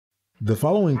The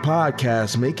following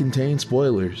podcast may contain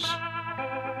spoilers.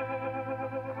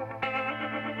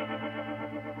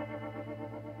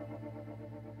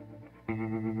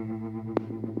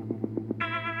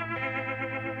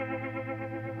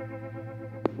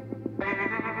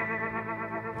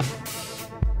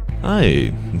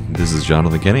 Hi, this is Seth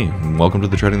and Kinney, and welcome to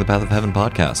the Treading the Path of Heaven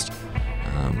podcast.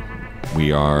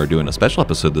 We are doing a special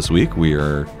episode this week. We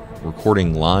are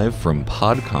recording live from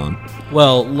Podcon.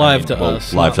 Well, live to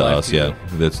us. Live to us, yeah.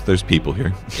 There's people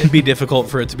here. It'd be difficult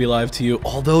for it to be live to you,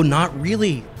 although not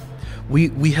really. We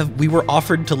were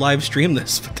offered to live stream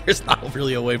this, but there's not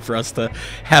really a way for us to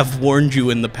have warned you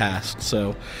in the past.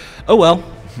 So, oh well.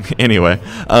 Anyway,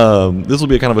 this will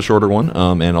be a kind of a shorter one,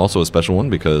 and also a special one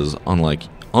because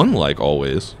unlike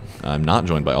always, I'm not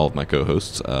joined by all of my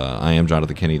co-hosts. I am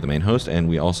Jonathan Kinney, the main host, and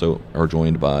we also are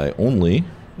joined by only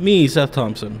me, Seth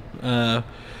Thompson.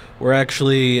 We're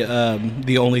actually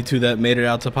the only two that made it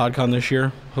out to Podcon this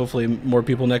year. Hopefully more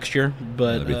people next year.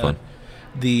 But that'd be fun.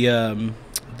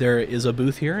 There is a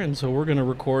booth here, and so we're going to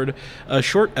record a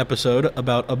short episode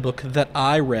about a book that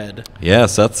I read. Yeah,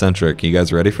 Seth-centric. You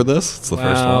guys ready for this? It's the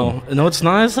first one. No, it's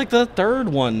not. It's like the third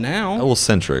one now. Oh, well,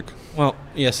 centric. Well,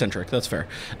 yeah, centric. That's fair.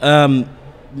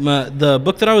 The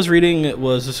book that I was reading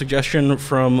was a suggestion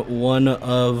from one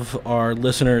of our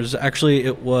listeners. Actually,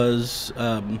 it was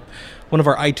one of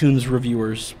our iTunes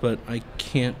reviewers, but I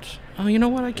can't. Oh, you know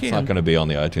what? I can. It's not going to be on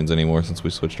the iTunes anymore since we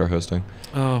switched our hosting.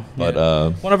 Oh, but yeah.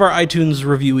 One of our iTunes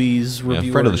reviewers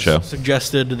friend of the show,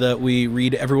 suggested that we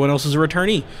read Everyone Else's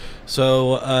Returnee.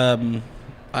 So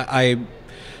I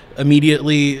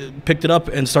immediately picked it up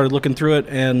and started looking through it,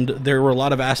 and there were a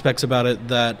lot of aspects about it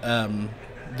that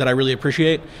I really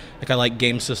appreciate. Like I like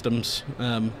game systems.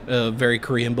 A very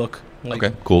Korean book.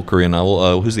 Okay, cool. Korean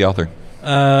novel. Who's the author?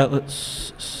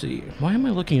 Let's see. Why am I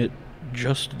looking at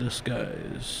just this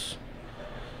guy's?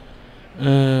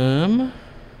 Wow,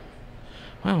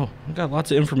 I got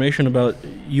lots of information about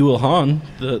Yul Han,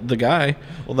 the guy.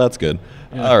 Well, that's good.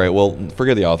 Yeah. All right, well,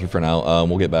 forget the author for now.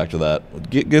 We'll get back to that.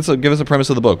 Give us a premise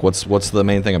of the book. What's the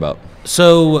main thing about?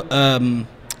 So,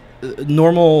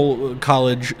 normal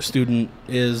college student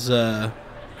is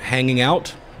hanging out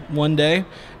one day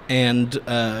and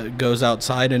goes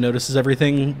outside and notices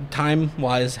everything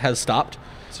time-wise has stopped.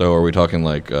 So are we talking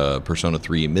like Persona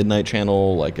 3 Midnight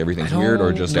Channel, like everything's weird,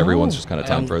 or just everyone's just kind of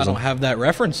time frozen? I don't have that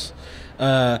reference.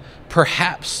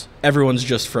 Perhaps everyone's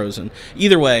just frozen.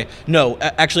 Either way, no,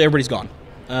 actually everybody's gone.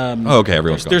 Okay,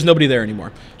 everyone's gone. There's nobody there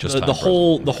anymore. Just the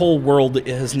whole world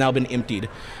has now been emptied.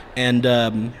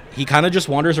 And he kind of just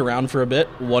wanders around for a bit,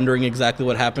 wondering exactly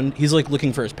what happened. He's like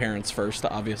looking for his parents first,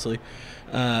 obviously.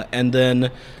 And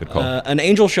then an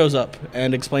angel shows up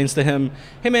and explains to him,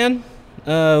 "Hey man,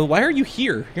 why are you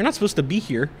here? You're not supposed to be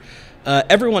here."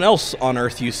 Everyone else on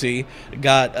Earth, you see,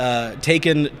 got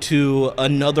taken to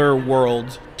another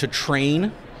world to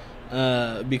train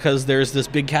because there's this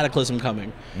big cataclysm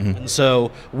coming. Mm-hmm. And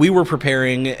so we were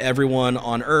preparing everyone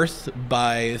on Earth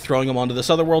by throwing them onto this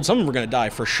other world. Some of them were going to die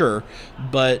for sure,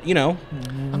 but, you know.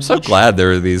 I'm so glad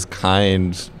there are these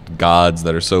kind gods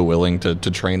that are so willing to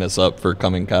train us up for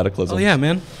coming cataclysms. Oh yeah,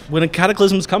 man. When a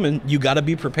cataclysm's coming, you got to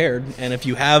be prepared. And if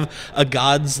you have a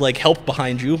god's like help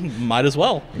behind you, might as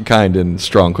well. Kind in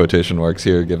strong quotation marks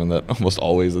here, given that almost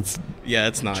always it's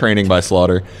not training by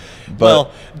slaughter. But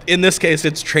well, in this case,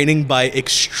 it's training by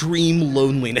extreme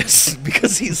loneliness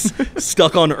because he's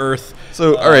stuck on Earth.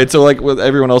 So all right, so like with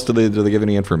everyone else, do they give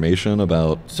any information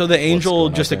about? So the angel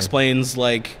just explains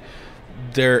like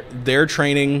their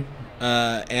training.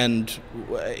 And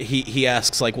he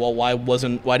asks like, well, why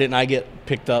didn't I get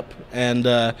picked up? And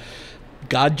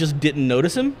God just didn't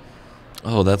notice him.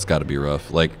 Oh, that's got to be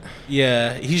rough. Like,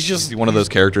 yeah, he's one of those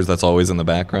characters that's always in the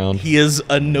background. He is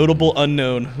a notable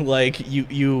unknown. Like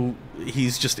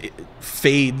he's just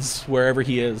fades wherever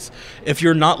he is. If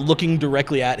you're not looking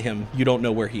directly at him, you don't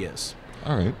know where he is.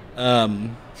 All right.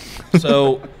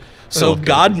 So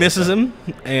God misses him,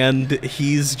 and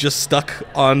he's just stuck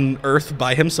on Earth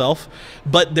by himself.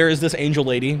 But there is this angel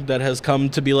lady that has come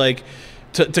to be like,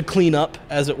 to clean up,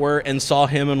 as it were, and saw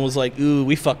him and was like, "Ooh,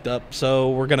 we fucked up.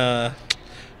 So we're gonna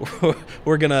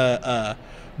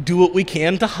do what we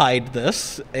can to hide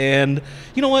this. And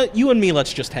you know what? You and me,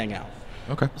 let's just hang out."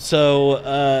 Okay.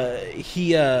 So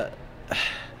he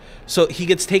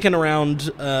gets taken around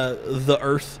the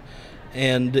Earth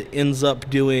and ends up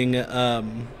doing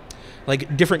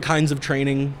like different kinds of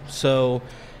training. So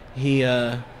he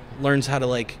learns how to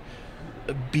like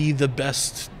be the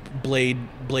best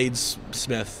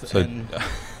bladesmith. So,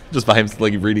 Just by him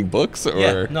like reading books, or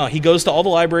Yeah, no, he goes to all the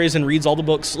libraries and reads all the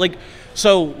books. Like,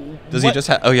 so does he just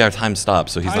have? Oh yeah, time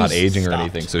stops, so he's not aging or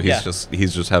anything. So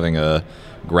he's just having a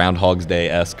Groundhog's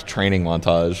Day-esque training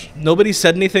montage. Nobody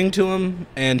said anything to him,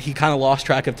 and he kind of lost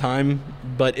track of time.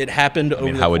 But it happened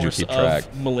over the course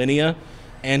of millennia,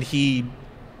 and he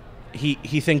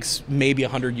thinks maybe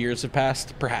 100 years have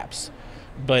passed, perhaps,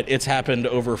 but it's happened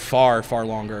over far, far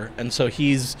longer. And so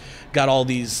he's got all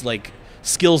these like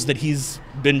skills that he's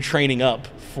been training up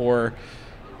for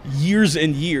years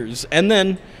and years. And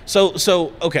then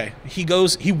so okay,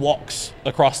 he walks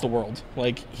across the world.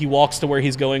 Like, he walks to where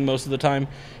he's going most of the time.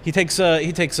 He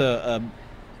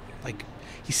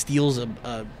steals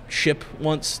a ship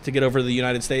once to get over to the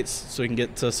United States so he can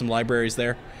get to some libraries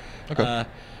there. Okay.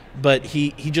 But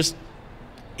he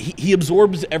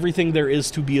absorbs everything there is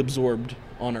to be absorbed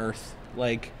on Earth.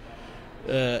 Like,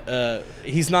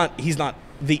 he's not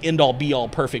the end all be all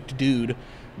perfect dude,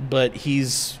 but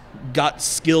he's got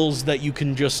skills that you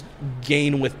can just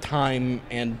gain with time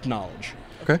and knowledge.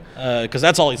 Okay. Because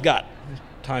that's all he's got,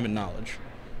 time and knowledge.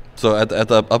 So at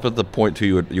the point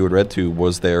you had read to,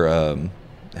 was there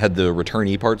had the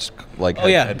returnee parts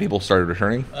had people started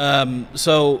returning?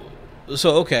 So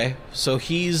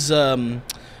he's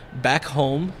back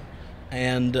home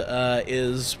and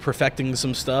is perfecting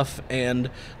some stuff, and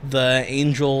the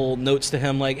angel notes to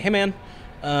him like, "Hey man,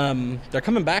 they're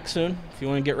coming back soon. If you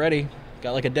want to get ready,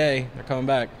 got like a day. They're coming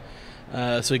back."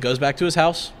 So he goes back to his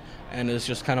house and is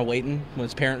just kind of waiting when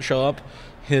his parents show up.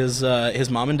 His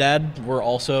mom and dad were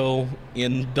also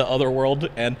in the other world,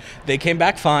 and they came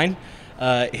back fine.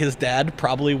 His dad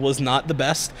probably was not the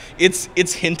best.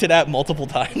 It's hinted at multiple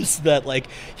times that like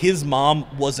his mom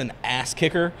was an ass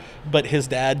kicker, but his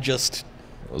dad just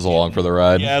was along for the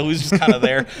ride. Yeah, he was just kind of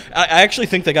there. I actually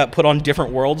think they got put on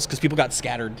different worlds because people got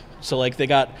scattered. So like they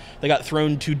got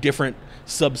thrown to different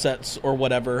subsets or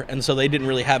whatever, and so they didn't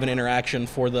really have an interaction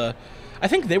for the. I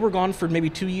think they were gone for maybe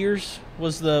 2 years.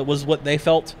 Was what they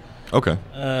felt. Okay.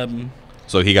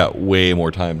 So he got way more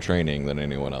time training than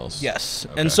anyone else. Yes.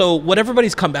 Okay. And so what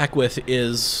everybody's come back with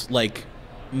is like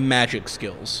magic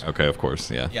skills. Okay, of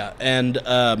course, yeah. Yeah,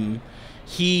 and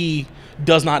he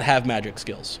does not have magic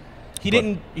skills. He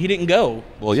didn't go.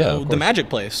 Well, yeah, to the magic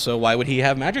place. So why would he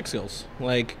have magic skills?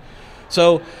 Like,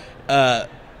 so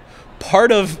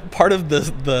part of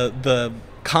the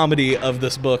comedy of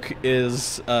this book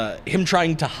is him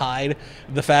trying to hide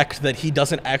the fact that he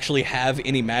doesn't actually have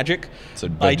any magic. So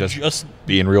by just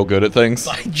being real good at things?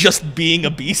 By just being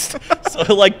a beast. So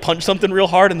he'll like punch something real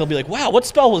hard and they'll be like, "Wow, what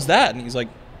spell was that?" And he's like,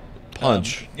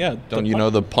 "Punch." Yeah. Don't you know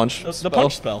the punch spell? The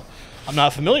punch spell. "I'm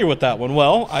not familiar with that one."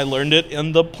 "Well, I learned it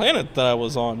in the planet that I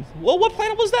was on." "Well, what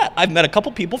planet was that?" "I've met a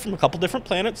couple people from a couple different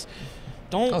planets."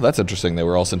 Oh, that's interesting. They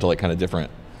were all sent to like kind of different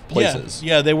places.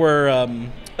 Yeah, they were.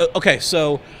 Okay,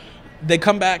 so they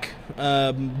come back.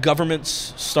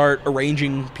 Governments start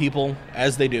arranging people,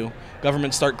 as they do.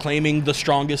 Governments start claiming the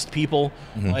strongest people.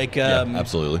 Mm-hmm. Like,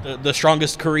 absolutely. The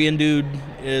strongest Korean dude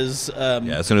is.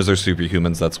 As soon as they're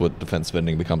superhumans, that's what defense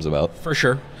spending becomes about. For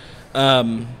sure.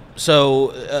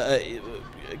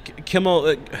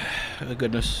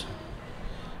 Goodness.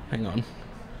 Hang on.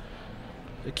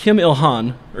 Kim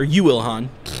Il-han, or Yu Il-han,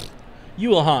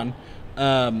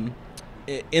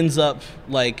 ends up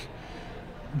like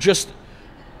just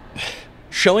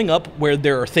showing up where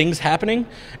there are things happening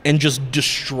and just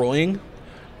destroying,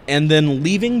 and then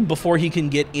leaving before he can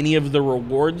get any of the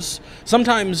rewards.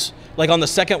 Sometimes, like on the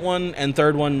second one and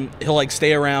third one, he'll like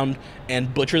stay around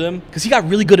and butcher them because he got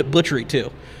really good at butchery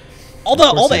too. All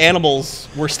the animals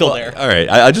were still there. All right,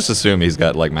 I just assume he's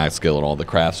got like max skill and all the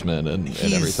craftsmen and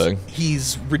everything.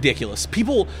 He's ridiculous.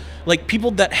 People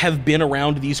that have been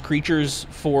around these creatures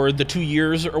for the 2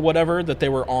 years or whatever that they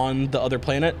were on the other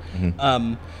planet,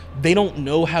 mm-hmm. They don't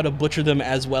know how to butcher them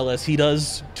as well as he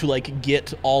does to like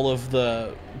get all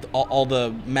the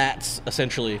mats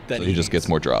essentially. That so he just gets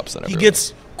more drops than everyone. He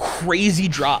gets crazy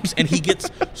drops, and he gets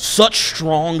such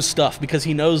strong stuff because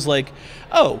he knows like,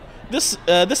 oh, this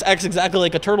acts exactly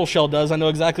like a turtle shell does. I know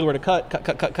exactly where to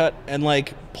cut, and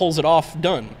like pulls it off.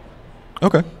 Done.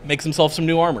 Okay. Makes himself some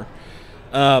new armor.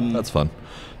 That's fun.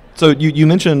 So you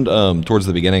mentioned towards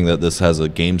the beginning that this has a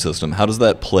game system. How does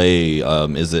that play?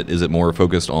 Is it more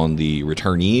focused on the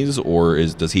returnees, or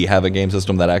does he have a game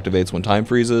system that activates when time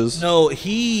freezes? No,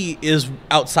 he is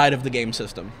outside of the game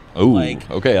system. Oh,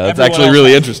 okay. That's actually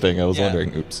really interesting. I was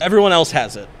wondering. Oops. Everyone else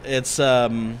has it.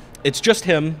 It's just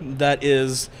him that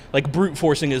is like brute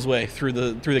forcing his way through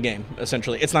the game.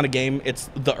 Essentially, it's not a game;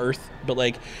 it's the Earth. But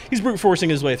like he's brute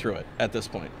forcing his way through it at this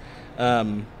point.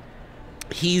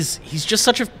 He's just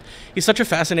such a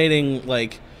fascinating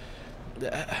like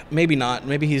maybe not.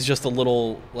 Maybe he's just a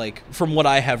little, like, from what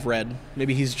I have read,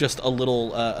 maybe he's just a little,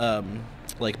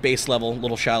 like, base level, a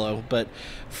little shallow. But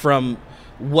from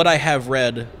what I have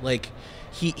read, like,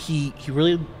 he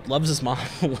really loves his mom.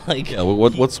 Like, yeah.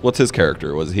 What's his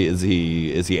character? Is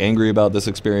he angry about this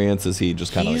experience? Is he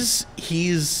just kind of?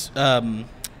 He's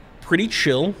pretty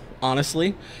chill,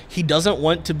 honestly. He doesn't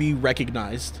want to be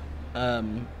recognized.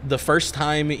 The first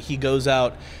time he goes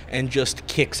out and just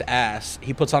kicks ass,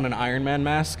 he puts on an Iron Man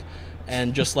mask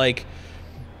and just like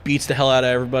beats the hell out of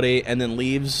everybody and then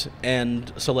leaves.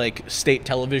 And so like state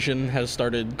television has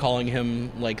started calling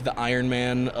him like the Iron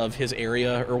Man of his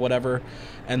area or whatever.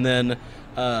 And then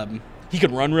he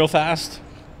can run real fast,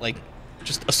 like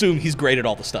just assume he's great at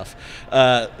all the stuff.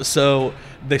 So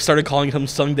they started calling him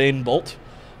Sungdane Bolt.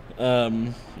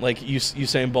 Like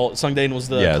Usain Bolt. Sungdane was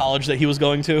the college that he was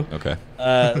going to. Okay.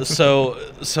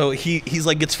 So he's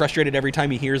like gets frustrated every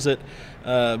time he hears it,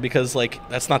 because like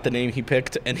that's not the name he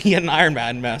picked, and he had an Iron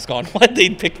Man mask on. Why'd they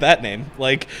pick that name?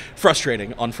 Like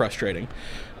frustrating.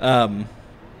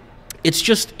 It's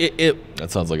just it. That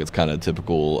sounds like it's kind of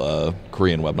typical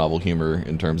Korean web novel humor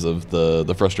in terms of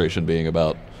the frustration being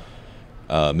about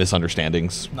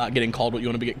misunderstandings, not getting called what you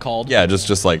want to get called. Yeah,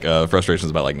 just like frustrations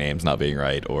about like names not being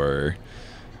right, or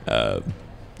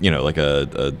like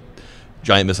a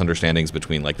giant misunderstandings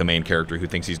between like the main character who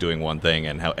thinks he's doing one thing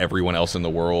and how everyone else in the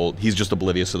world, he's just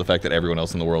oblivious to the fact that everyone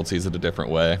else in the world sees it a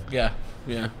different way. Yeah.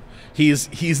 He's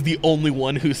the only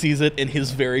one who sees it in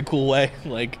his very cool way.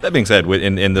 Like, that being said,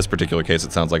 in this particular case,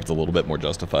 it sounds like it's a little bit more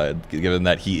justified, given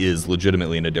that he is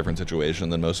legitimately in a different situation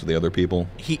than most of the other people.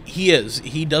 He is.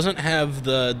 He doesn't have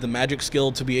the magic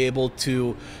skill to be able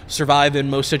to survive in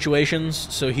most situations,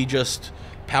 so he just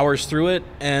powers through it.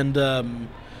 And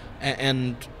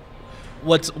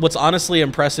what's honestly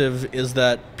impressive is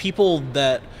that people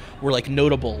that were like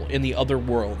notable in the other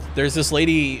world. There's this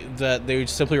lady that they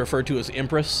simply refer to as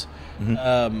Empress.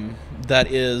 Mm-hmm.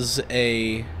 That is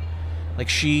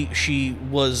she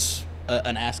was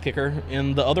an ass kicker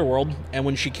in the other world, and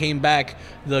when she came back,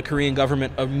 the Korean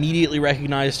government immediately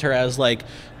recognized her as like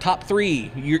top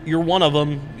 3. You're one of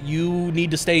them. You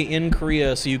need to stay in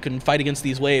Korea so you can fight against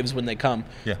these waves when they come.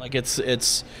 Yeah. Like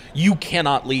it's you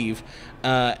cannot leave.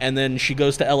 And then she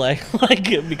goes to LA, like,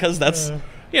 because that's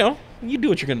you do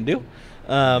what you're gonna do.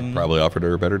 Probably offered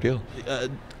her a better deal.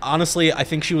 Honestly, I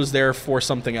think she was there for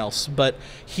something else. But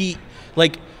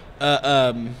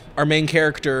our main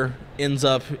character ends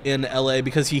up in LA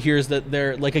because he hears that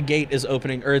there like a gate is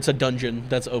opening, or it's a dungeon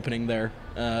that's opening there,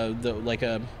 like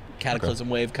a cataclysm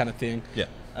wave kind of thing. Yeah.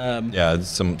 It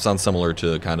sounds similar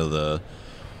to kind of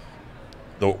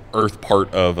the Earth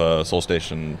part of Soul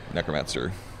Station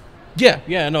Necromancer.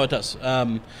 Yeah, no, it does.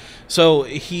 So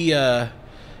he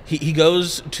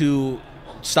goes to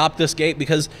stop this gate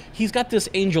because he's got this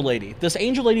angel lady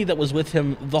that was with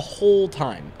him the whole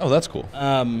time. Oh, that's cool.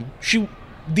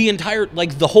 The entire,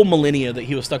 like, the whole millennia that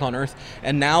he was stuck on Earth,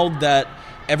 and now that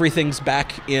everything's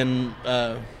back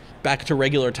to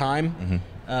regular time,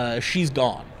 she's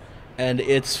gone, and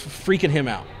it's freaking him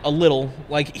out a little.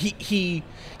 Like,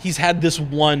 he's had this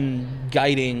one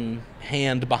guiding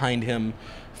hand behind him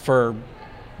for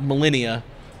millennia,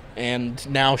 and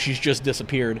now she's just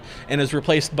disappeared and is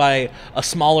replaced by a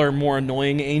smaller, more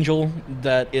annoying angel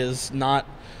that is not.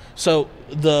 So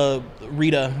the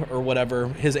Rita or whatever,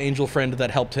 his angel friend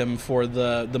that helped him for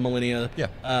the millennia,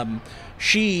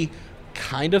 she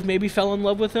kind of maybe fell in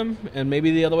love with him, and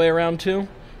maybe the other way around too.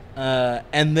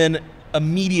 And then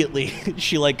immediately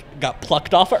she like got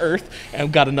plucked off of Earth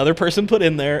and got another person put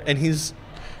in there, and he's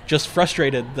just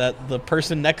frustrated that the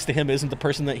person next to him isn't the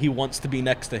person that he wants to be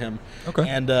next to him. Okay.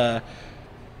 And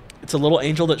it's a little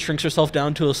angel that shrinks herself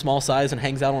down to a small size and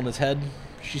hangs out on his head.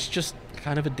 She's just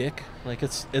kind of a dick. Like,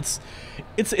 it's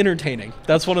entertaining.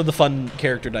 That's one of the fun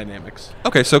character dynamics.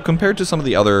 Okay, so compared to some of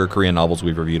the other Korean novels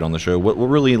we've reviewed on the show, what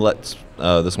really lets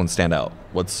this one stand out?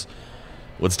 What's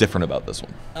different about this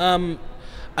one?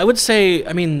 I would say,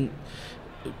 I mean,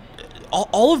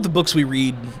 all of the books we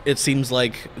read, it seems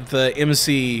like the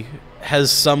MC has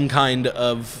some kind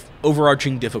of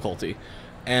overarching difficulty,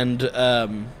 and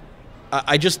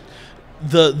I just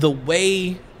the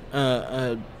way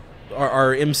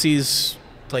our MC's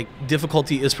like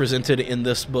difficulty is presented in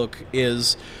this book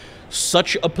is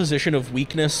such a position of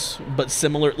weakness, but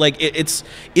similar. Like it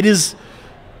is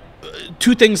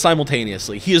two things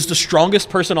simultaneously. He is the strongest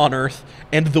person on Earth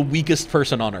and the weakest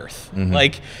person on Earth. Mm-hmm.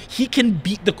 Like, he can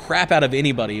beat the crap out of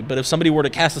anybody, but if somebody were to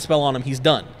cast a spell on him, he's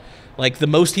done. Like, the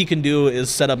most he can do is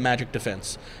set up magic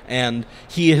defense. And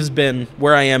he has been,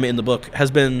 where I am in the book,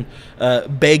 has been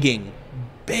begging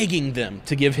begging them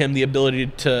to give him the ability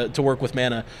to work with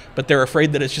mana, but they're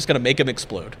afraid that it's just going to make him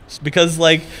explode. Because,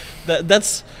 like,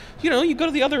 that's... You know, you go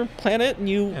to the other planet and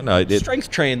you strength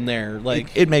train there.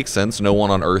 Like it makes sense. No one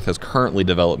on Earth has currently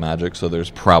developed magic, so there's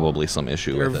probably some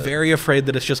issue with it. They're very afraid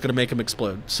that it's just going to make him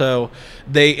explode. So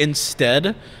they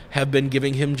instead have been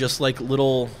giving him just like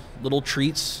little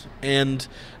treats and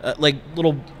like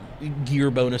little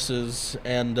gear bonuses,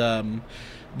 and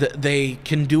they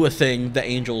can do a thing. The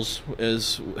angels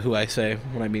is who I say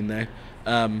when I mean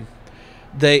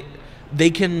they. They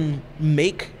can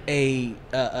make a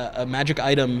magic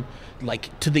item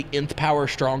like to the nth power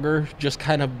stronger just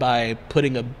kind of by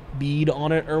putting a bead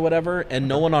on it or whatever, and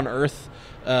no one on Earth,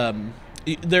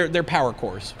 they're power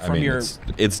cores from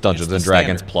it's Dungeons and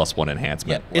Dragons +1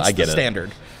 enhancement. Yeah, I get it.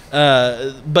 Standard.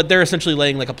 But they're essentially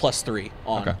laying like a +3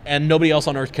 on, and nobody else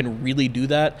on Earth can really do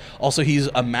that. Also, he's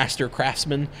a master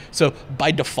craftsman, so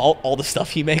by default, all the stuff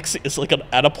he makes is like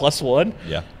at a +1.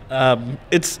 Yeah.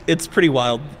 It's pretty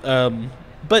wild.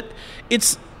 But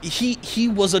he's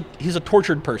a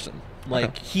tortured person.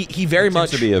 Like he very much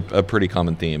seems to be a pretty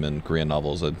common theme in Korean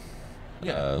novels.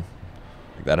 That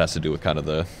has to do with kind of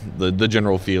the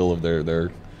general feel of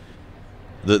the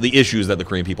issues that the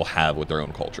Korean people have with their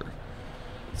own culture.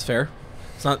 It's fair.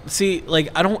 It's not. See, like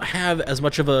I don't have as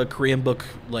much of a Korean book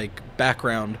like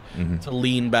background to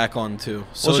lean back onto.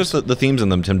 So it's just the themes in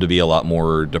them tend to be a lot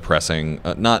more depressing.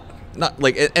 Not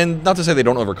like, and not to say they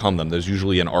don't overcome them. There's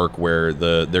usually an arc where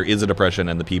there is a depression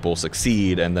and the people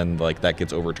succeed, and then like that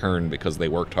gets overturned because they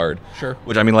worked hard. Sure.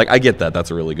 Which I mean, like I get that.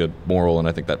 That's a really good moral, and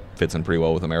I think that fits in pretty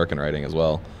well with American writing as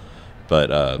well.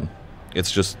 But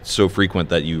it's just so frequent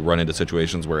that you run into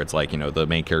situations where it's like, you know, the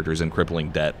main character is in crippling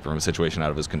debt from a situation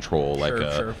out of his control.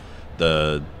 Sure.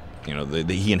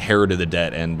 He inherited the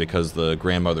debt, and because the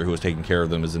grandmother who was taking care of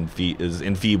them is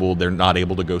enfeebled, they're not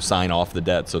able to go sign off the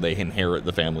debt, so they inherit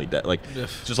the family debt. Like,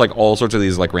 just like all sorts of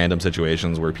these like random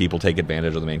situations where people take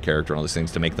advantage of the main character and all these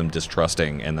things to make them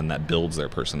distrusting, and then that builds their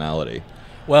personality.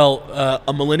 Well,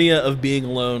 a millennia of being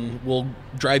alone will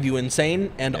drive you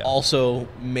insane and also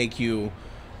make you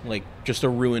like just a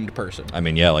ruined person. I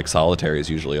mean, yeah, like solitary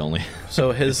is usually only so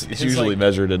it's usually like,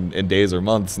 measured in days or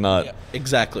months, not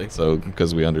exactly. So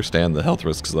because we understand the health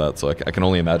risks of that, so I can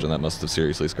only imagine that must have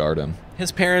seriously scarred him.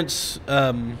 His parents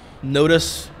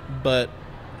notice, but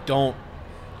don't.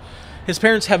 His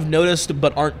parents have noticed,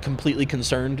 but aren't completely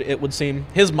concerned. It would seem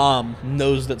his mom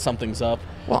knows that something's up.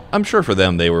 Well, I'm sure for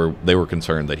them they were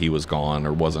concerned that he was gone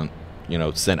or wasn't, you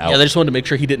know, sent out. Yeah, they just wanted to make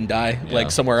sure he didn't die, like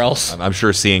somewhere else. I'm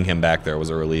sure seeing him back there was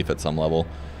a relief at some level.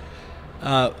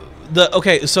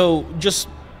 So just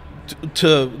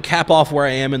to cap off where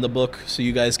I am in the book, so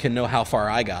you guys can know how far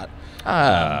I got.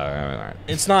 Right.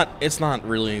 It's not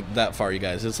really that far, you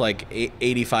guys. It's like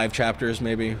 85 chapters,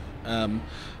 maybe.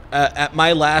 At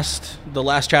the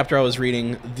last chapter I was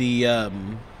reading, the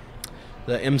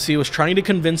MC was trying to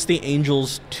convince the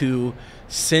angels to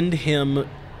send him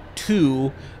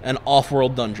to an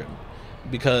off-world dungeon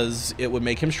because it would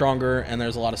make him stronger, and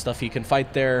there's a lot of stuff he can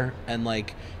fight there, and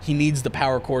like he needs the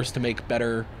power cores to make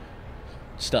better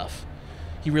stuff.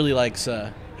 He really likes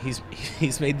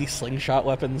he's made these slingshot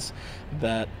weapons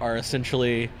that are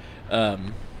essentially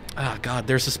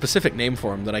there's a specific name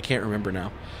for them that I can't remember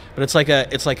now, but it's like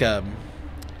a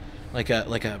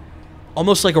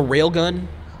almost like a railgun,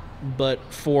 but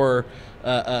for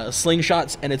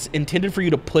slingshots, and it's intended for you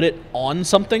to put it on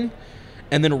something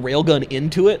and then railgun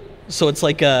into it. So it's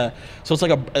like a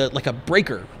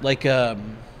breaker, like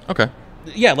okay,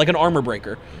 yeah, like an armor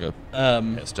breaker. Like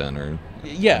a piston, or I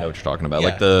know what you're talking about,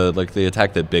 yeah. like the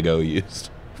attack that Big O used.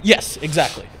 Yes,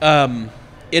 exactly.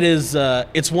 It is.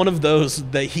 It's one of those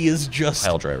that he is just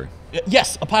pile driver.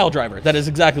 Yes, a pile driver. That is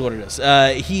exactly what it is.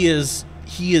 He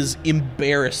is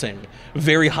embarrassing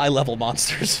very high level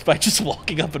monsters by just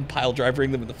walking up and pile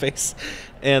driving them in the face,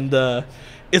 and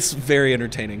it's very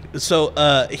entertaining.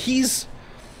 So he's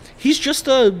just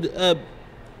a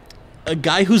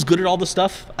guy who's good at all the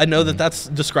stuff. I know that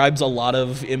describes a lot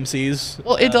of MCs.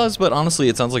 Well, it does, but honestly,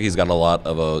 it sounds like he's got a lot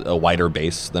of a wider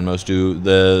base than most do.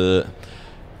 The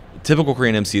typical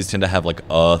Korean MCs tend to have like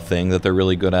a thing that they're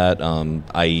really good at,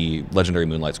 i.e. Legendary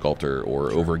Moonlight Sculptor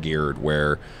or Overgeared,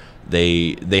 where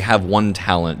they have one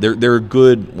talent. They're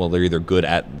good. Well, they're either good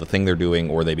at the thing they're doing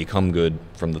or they become good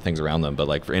from the things around them. But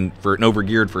like for an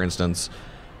Overgeared, for instance,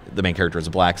 the main character is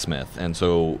a blacksmith, and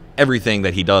so everything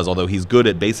that he does, although he's good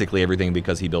at basically everything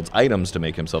because he builds items to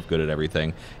make himself good at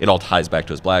everything, it all ties back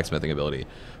to his blacksmithing ability.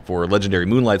 For Legendary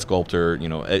Moonlight Sculptor, you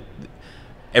know,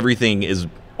 everything is,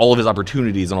 all of his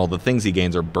opportunities and all the things he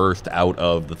gains are birthed out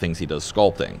of the things he does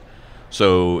sculpting.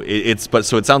 So it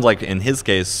sounds like in his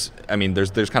case, I mean,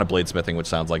 there's kind of bladesmithing, which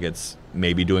sounds like it's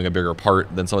maybe doing a bigger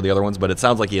part than some of the other ones, but it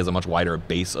sounds like he has a much wider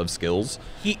base of skills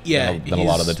than a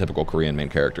lot of the typical Korean main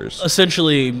characters.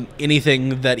 Essentially,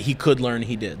 anything that he could learn,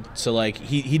 he did. So, like,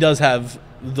 he does have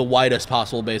the widest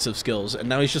possible base of skills, and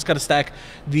now he's just got to stack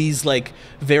these, like,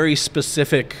 very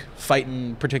specific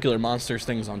fighting particular monsters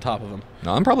things on top of them.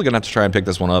 Now, I'm probably going to have to try and pick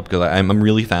this one up, because I'm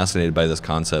really fascinated by this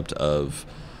concept of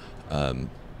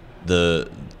the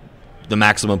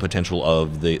maximum potential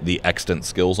of the extant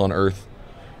skills on Earth,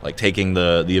 like taking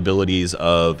the abilities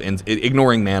of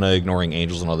ignoring mana, ignoring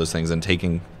angels and all those things, and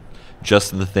taking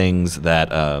just the things that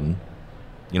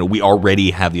we already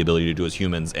have the ability to do as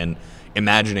humans, and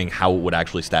imagining how it would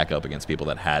actually stack up against people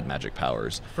that had magic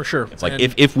powers. For sure. It's like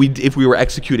if we were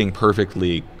executing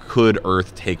perfectly, could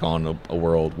Earth take on a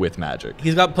world with magic?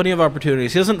 He's got plenty of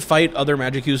opportunities. He doesn't fight other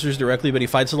magic users directly, but he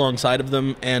fights alongside of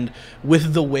them, and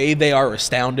with the way they are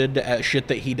astounded at shit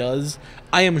that he does,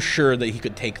 I am sure that he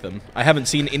could take them. I haven't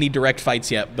seen any direct fights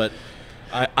yet, but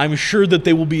I'm sure that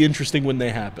they will be interesting when they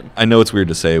happen. I know it's weird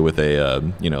to say with a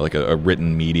like a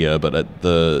written media, but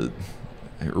the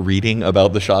reading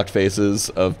about the shocked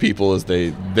faces of people as they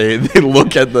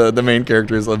look at the main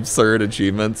character's absurd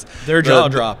achievements, their jaw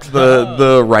dropped.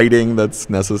 The writing that's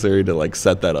necessary to like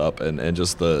set that up, and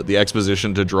just the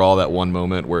exposition to draw that one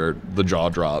moment where the jaw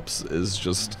drops is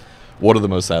just one of the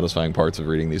most satisfying parts of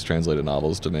reading these translated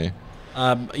novels to me.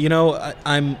 I'm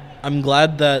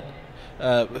glad that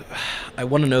I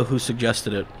want to know who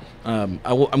suggested it.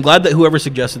 I'm glad that whoever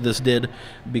suggested this did,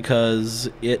 because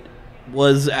it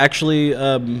was actually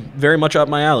very much up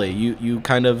my alley. You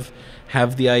kind of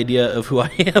have the idea of who I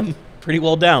am pretty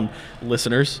well down,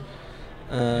 listeners.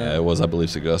 Yeah, it was, I believe,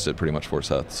 suggested pretty much for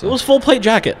Seth. So. It was Full Plate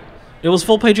Jacket.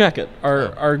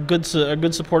 Our good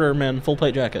supporter man, Full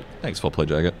Plate Jacket. Thanks, Full Plate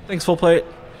Jacket. Thanks, Full Plate.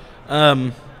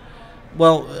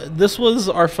 Well, this was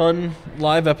our fun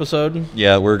live episode.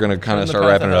 Yeah, we're going to kind of start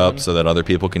wrapping it up so that other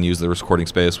people can use the recording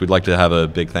space. We'd like to have a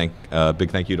big thank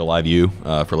you to Live U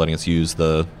for letting us use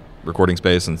the recording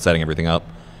space and setting everything up.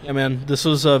 Yeah, man, this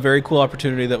was a very cool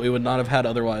opportunity that we would not have had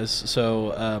otherwise.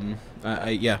 So,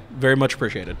 very much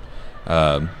appreciated.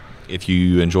 If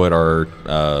you enjoyed our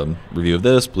review of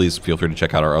this, please feel free to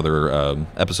check out our other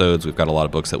episodes. We've got a lot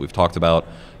of books that we've talked about,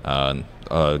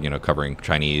 covering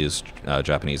Chinese,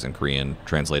 Japanese, and Korean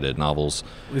translated novels.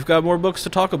 We've got more books to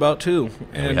talk about, too.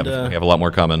 And we have a lot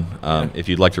more coming. If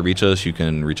you'd like to reach us, you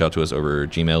can reach out to us over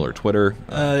Gmail or Twitter.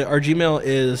 Our Gmail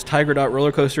is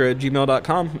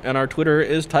tiger.rollercoaster@gmail.com, and our Twitter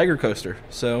is tigercoaster.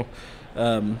 So,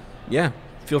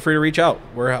 feel free to reach out.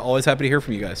 We're always happy to hear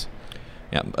from you guys.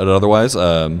 Yeah, but otherwise,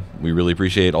 we really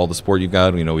appreciate all the support you've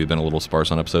got. We've been a little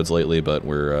sparse on episodes lately, but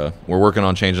we're working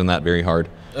on changing that very hard.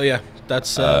 Oh yeah,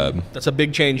 that's a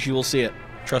big change. You will see it.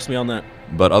 Trust me on that.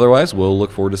 But otherwise, we'll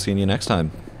look forward to seeing you next time.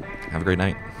 Have a great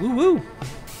night. Woo woo.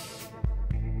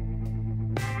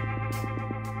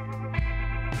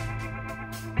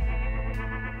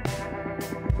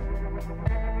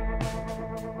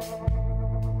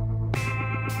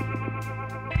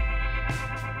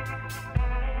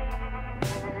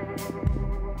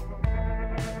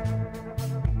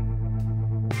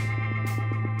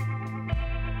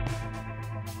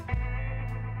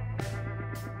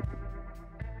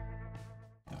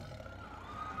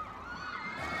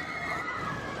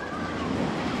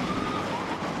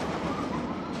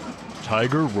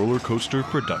 Tiger Roller Coaster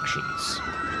Productions.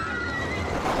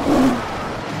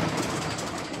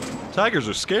 Tigers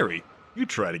are scary. You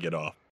try to get off.